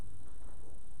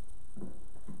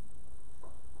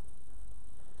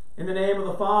In the name of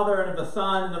the Father, and of the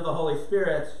Son, and of the Holy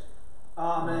Spirit.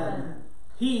 Amen.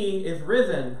 He is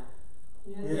risen.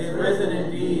 He is risen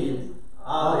indeed.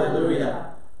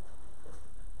 Alleluia.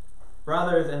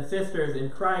 Brothers and sisters in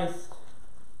Christ,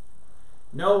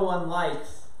 no one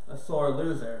likes a sore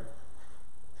loser.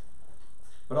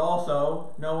 But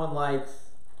also, no one likes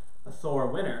a sore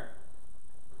winner.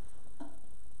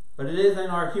 But it is in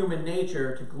our human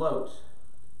nature to gloat.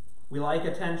 We like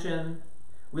attention.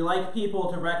 We like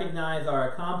people to recognize our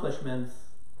accomplishments.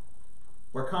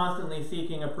 We're constantly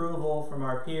seeking approval from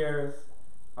our peers,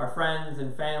 our friends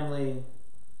and family,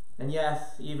 and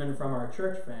yes, even from our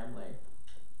church family.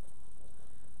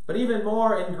 But even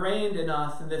more ingrained in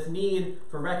us in this need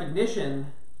for recognition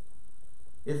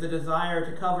is the desire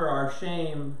to cover our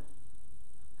shame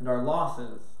and our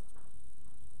losses.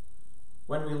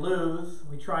 When we lose,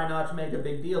 we try not to make a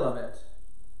big deal of it.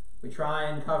 We try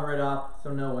and cover it up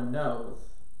so no one knows.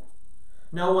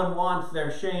 No one wants their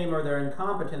shame or their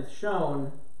incompetence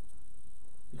shown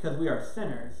because we are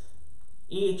sinners,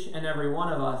 each and every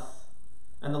one of us,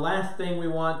 and the last thing we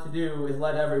want to do is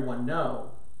let everyone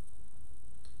know.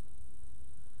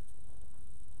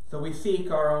 So we seek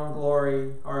our own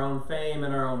glory, our own fame,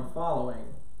 and our own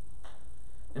following.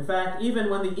 In fact, even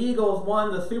when the Eagles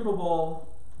won the Super Bowl,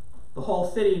 the whole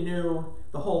city knew,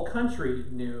 the whole country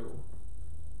knew.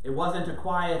 It wasn't a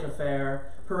quiet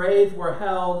affair. Parades were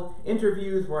held,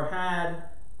 interviews were had,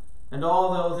 and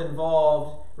all those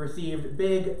involved received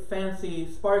big, fancy,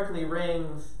 sparkly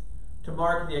rings to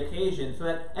mark the occasion so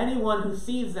that anyone who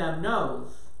sees them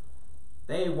knows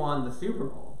they won the Super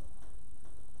Bowl.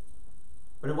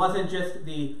 But it wasn't just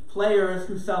the players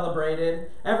who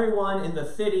celebrated. Everyone in the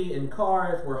city in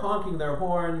cars were honking their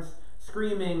horns,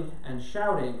 screaming and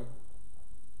shouting.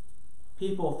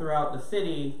 People throughout the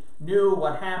city knew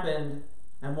what happened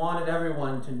and wanted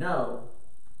everyone to know.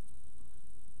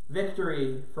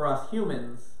 Victory for us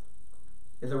humans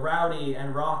is a rowdy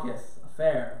and raucous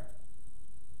affair.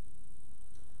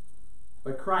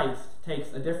 But Christ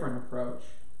takes a different approach.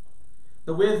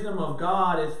 The wisdom of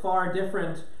God is far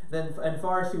different and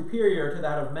far superior to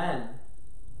that of men.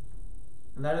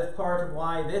 And that is part of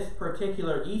why this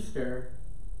particular Easter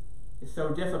is so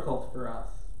difficult for us.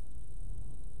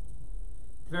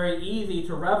 It's very easy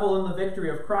to revel in the victory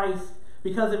of Christ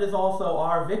because it is also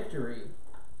our victory.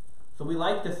 So we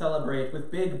like to celebrate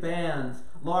with big bands,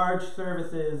 large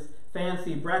services,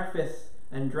 fancy breakfasts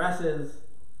and dresses,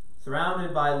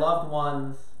 surrounded by loved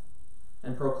ones,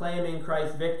 and proclaiming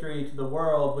Christ's victory to the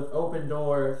world with open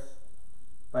doors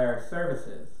by our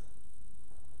services.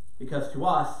 Because to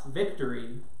us,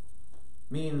 victory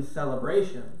means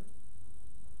celebration.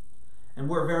 And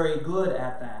we're very good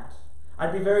at that.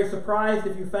 I'd be very surprised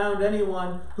if you found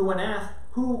anyone who, when asked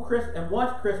who and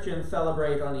what Christians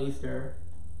celebrate on Easter,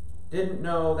 didn't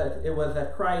know that it was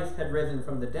that Christ had risen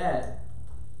from the dead.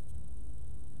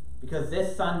 Because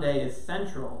this Sunday is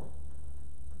central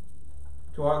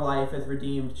to our life as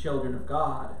redeemed children of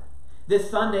God. This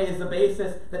Sunday is the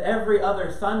basis that every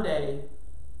other Sunday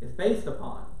is based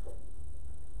upon.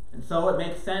 And so it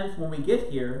makes sense when we get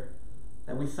here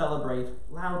that we celebrate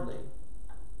loudly.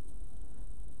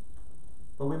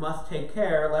 But we must take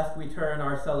care lest we turn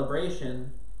our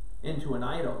celebration into an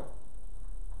idol.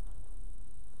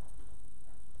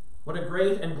 What a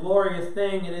great and glorious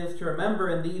thing it is to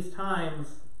remember in these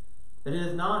times that it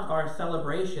is not our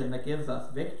celebration that gives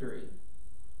us victory.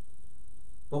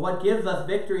 But what gives us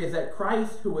victory is that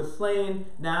Christ, who was slain,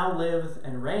 now lives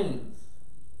and reigns.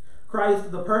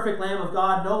 Christ, the perfect Lamb of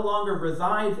God, no longer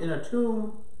resides in a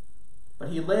tomb, but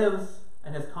he lives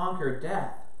and has conquered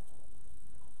death.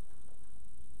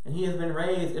 And he has been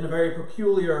raised in a very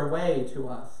peculiar way to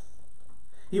us.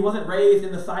 He wasn't raised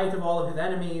in the sight of all of his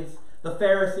enemies. The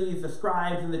Pharisees, the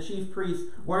scribes, and the chief priests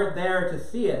weren't there to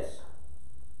see it.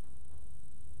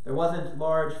 There wasn't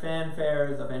large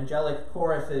fanfares of angelic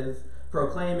choruses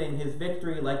proclaiming his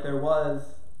victory like there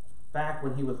was back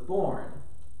when he was born.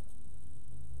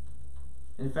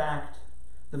 In fact,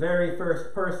 the very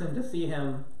first person to see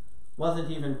him wasn't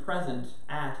even present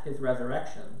at his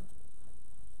resurrection.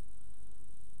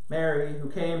 Mary, who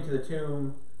came to the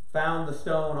tomb, found the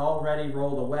stone already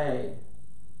rolled away,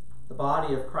 the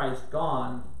body of Christ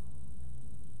gone.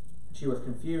 She was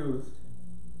confused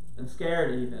and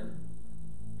scared even,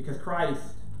 because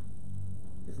Christ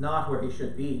is not where he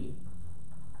should be.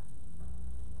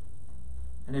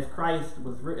 And if Christ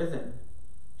was risen,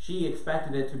 she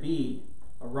expected it to be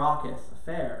a raucous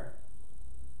affair.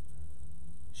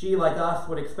 She, like us,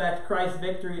 would expect Christ's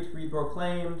victory to be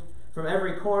proclaimed from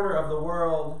every corner of the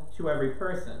world to every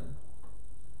person.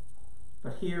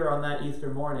 But here on that Easter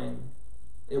morning,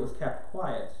 it was kept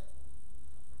quiet.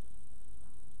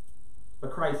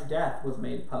 but Christ's death was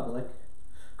made public.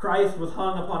 Christ was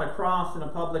hung upon a cross in a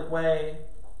public way.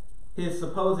 His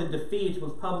supposed defeat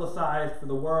was publicized for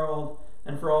the world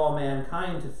and for all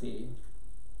mankind to see.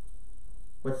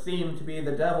 What seemed to be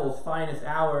the devil's finest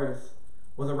hours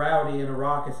was a rowdy and a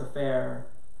raucous affair,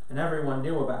 and everyone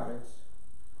knew about it.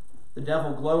 The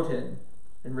devil gloated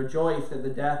and rejoiced at the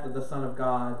death of the Son of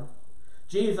God.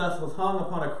 Jesus was hung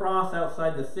upon a cross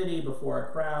outside the city before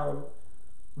a crowd.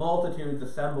 Multitudes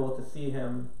assembled to see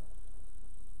him,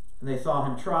 and they saw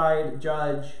him tried,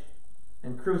 judged,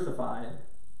 and crucified.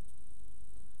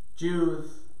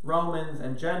 Jews, Romans,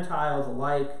 and Gentiles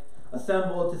alike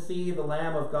assembled to see the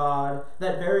Lamb of God,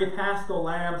 that very paschal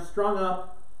Lamb strung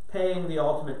up, paying the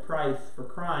ultimate price for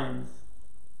crimes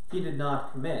he did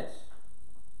not commit.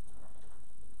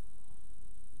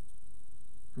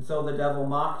 And so the devil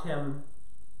mocked him,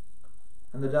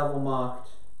 and the devil mocked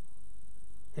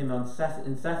him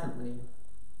incessantly.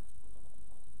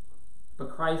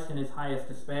 But Christ, in his highest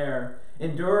despair,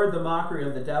 endured the mockery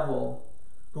of the devil,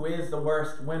 who is the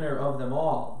worst winner of them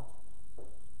all.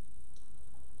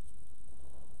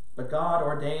 But God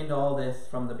ordained all this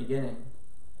from the beginning.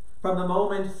 From the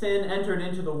moment sin entered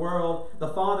into the world, the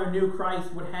Father knew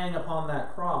Christ would hang upon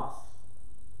that cross.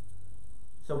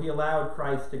 So he allowed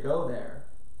Christ to go there.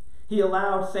 He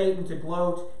allowed Satan to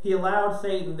gloat. He allowed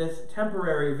Satan this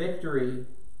temporary victory.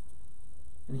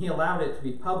 And he allowed it to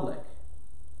be public.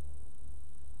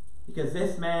 Because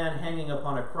this man hanging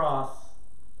upon a cross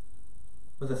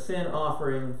was a sin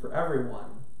offering for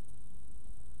everyone.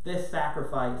 This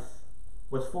sacrifice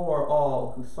was for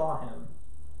all who saw him.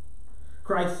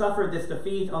 Christ suffered this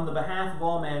defeat on the behalf of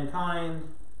all mankind,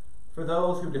 for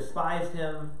those who despised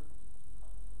him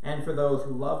and for those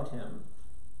who loved him.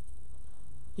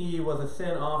 He was a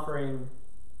sin offering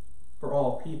for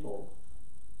all people.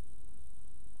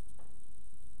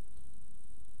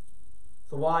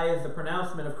 So why is the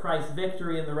pronouncement of Christ's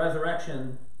victory in the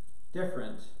resurrection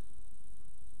different?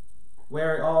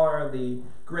 Where are the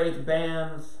great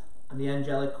bands and the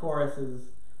angelic choruses,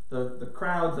 the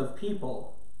crowds of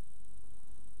people?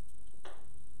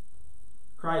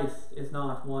 Christ is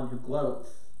not one who gloats.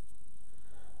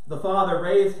 The Father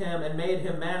raised him and made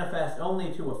him manifest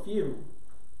only to a few.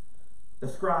 The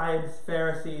scribes,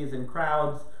 Pharisees, and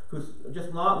crowds who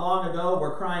just not long ago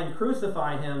were crying,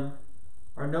 "Crucify him,"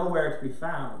 are nowhere to be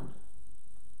found.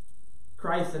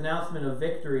 Christ's announcement of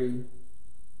victory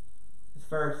is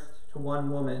first to one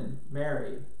woman,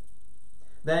 Mary,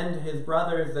 then to his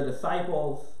brothers, the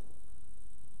disciples,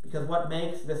 because what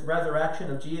makes this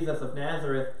resurrection of Jesus of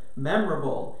Nazareth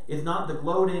memorable is not the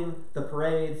gloating, the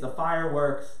parades, the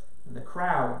fireworks, and the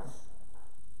crowds.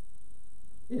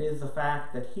 It is the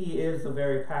fact that he is the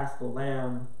very paschal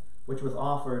lamb which was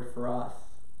offered for us.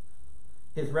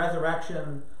 His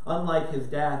resurrection, unlike his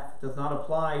death, does not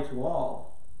apply to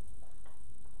all.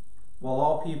 While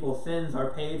all people's sins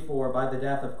are paid for by the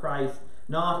death of Christ,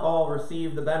 not all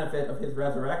receive the benefit of his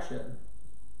resurrection.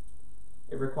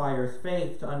 It requires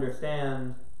faith to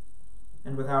understand,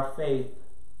 and without faith,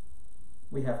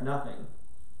 we have nothing.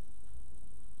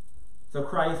 So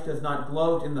Christ does not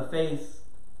gloat in the face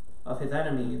of his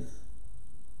enemies,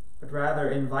 but rather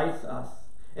invites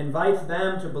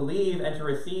them to believe and to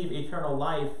receive eternal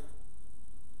life.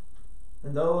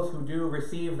 And those who do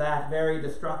receive that very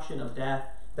destruction of death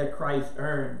that Christ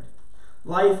earned.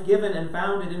 Life given and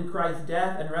founded in Christ's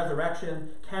death and resurrection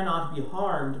cannot be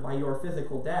harmed by your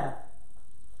physical death.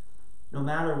 No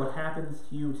matter what happens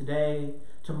to you today,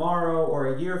 tomorrow, or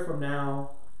a year from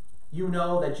now, you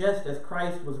know that just as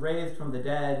Christ was raised from the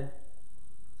dead,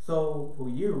 so will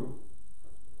you.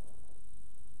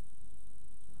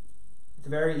 It's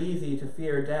very easy to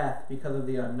fear death because of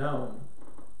the unknown.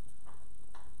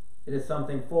 It is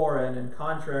something foreign and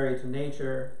contrary to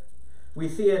nature. We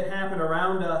see it happen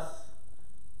around us,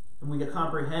 and we can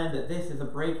comprehend that this is a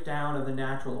breakdown of the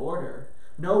natural order.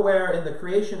 Nowhere in the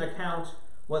creation account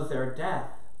was there death.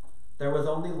 There was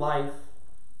only life,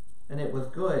 and it was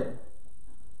good.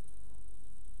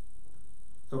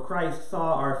 So Christ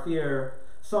saw our fear,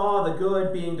 saw the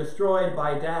good being destroyed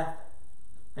by death,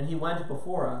 and he went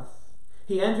before us.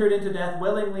 He entered into death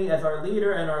willingly as our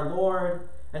leader and our Lord,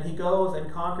 and he goes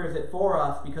and conquers it for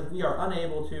us because we are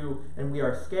unable to and we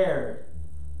are scared.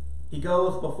 He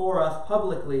goes before us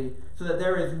publicly so that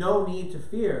there is no need to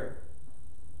fear,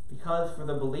 because for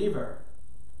the believer,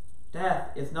 death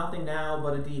is nothing now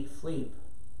but a deep sleep.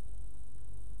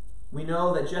 We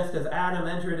know that just as Adam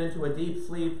entered into a deep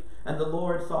sleep and the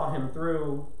Lord saw him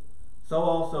through, so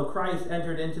also Christ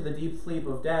entered into the deep sleep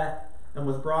of death and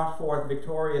was brought forth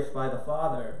victorious by the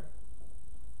Father.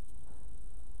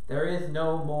 There is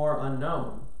no more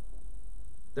unknown.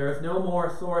 There is no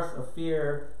more source of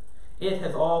fear. It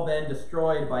has all been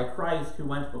destroyed by Christ who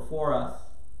went before us.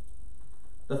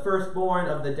 The firstborn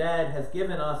of the dead has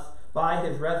given us, by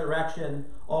his resurrection,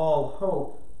 all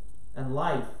hope and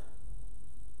life.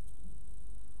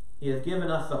 He has given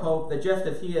us the hope that just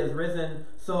as he has risen,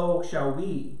 so shall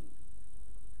we.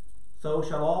 So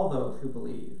shall all those who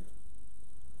believe.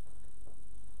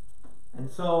 And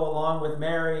so, along with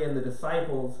Mary and the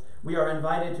disciples, we are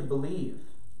invited to believe,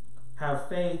 have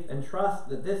faith, and trust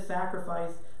that this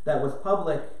sacrifice that was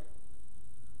public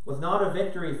was not a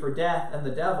victory for death and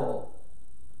the devil,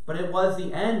 but it was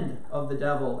the end of the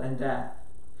devil and death.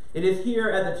 It is here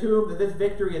at the tomb that this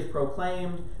victory is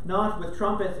proclaimed, not with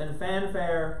trumpets and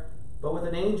fanfare, but with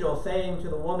an angel saying to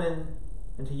the woman,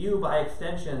 and to you by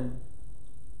extension,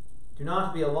 do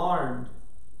not be alarmed.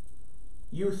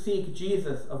 You seek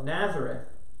Jesus of Nazareth,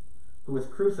 who was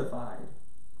crucified.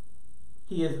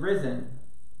 He is risen.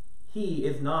 He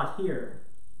is not here.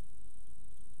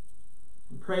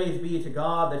 And praise be to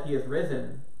God that he is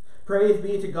risen. Praise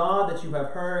be to God that you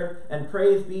have heard, and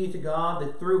praise be to God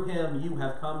that through him you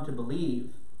have come to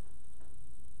believe.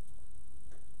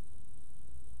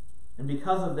 And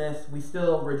because of this, we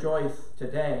still rejoice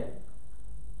today.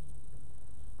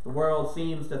 The world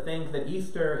seems to think that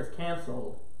Easter is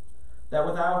canceled, that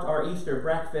without our Easter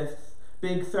breakfasts,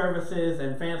 big services,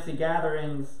 and fancy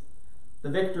gatherings, the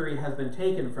victory has been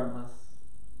taken from us.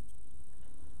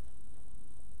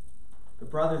 But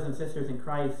brothers and sisters in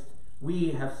Christ,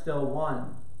 we have still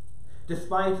won.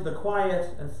 Despite the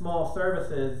quiet and small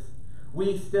services,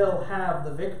 we still have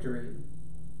the victory.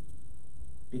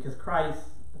 Because Christ,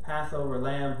 the Passover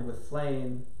lamb who was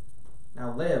slain,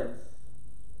 now lives.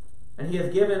 And he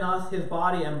has given us his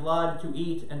body and blood to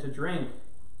eat and to drink.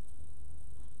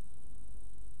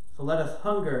 So let us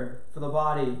hunger for the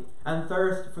body and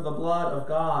thirst for the blood of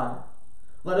God.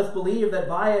 Let us believe that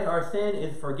by it our sin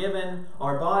is forgiven,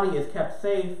 our body is kept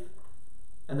safe,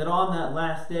 and that on that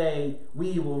last day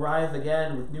we will rise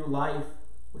again with new life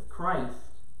with Christ,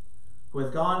 who has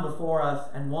gone before us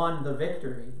and won the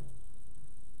victory.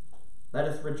 Let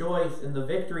us rejoice in the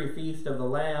victory feast of the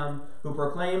Lamb, who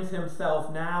proclaims himself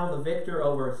now the victor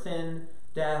over sin,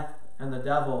 death, and the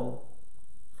devil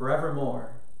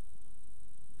forevermore.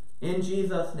 In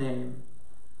Jesus' name,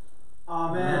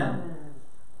 Amen. Amen.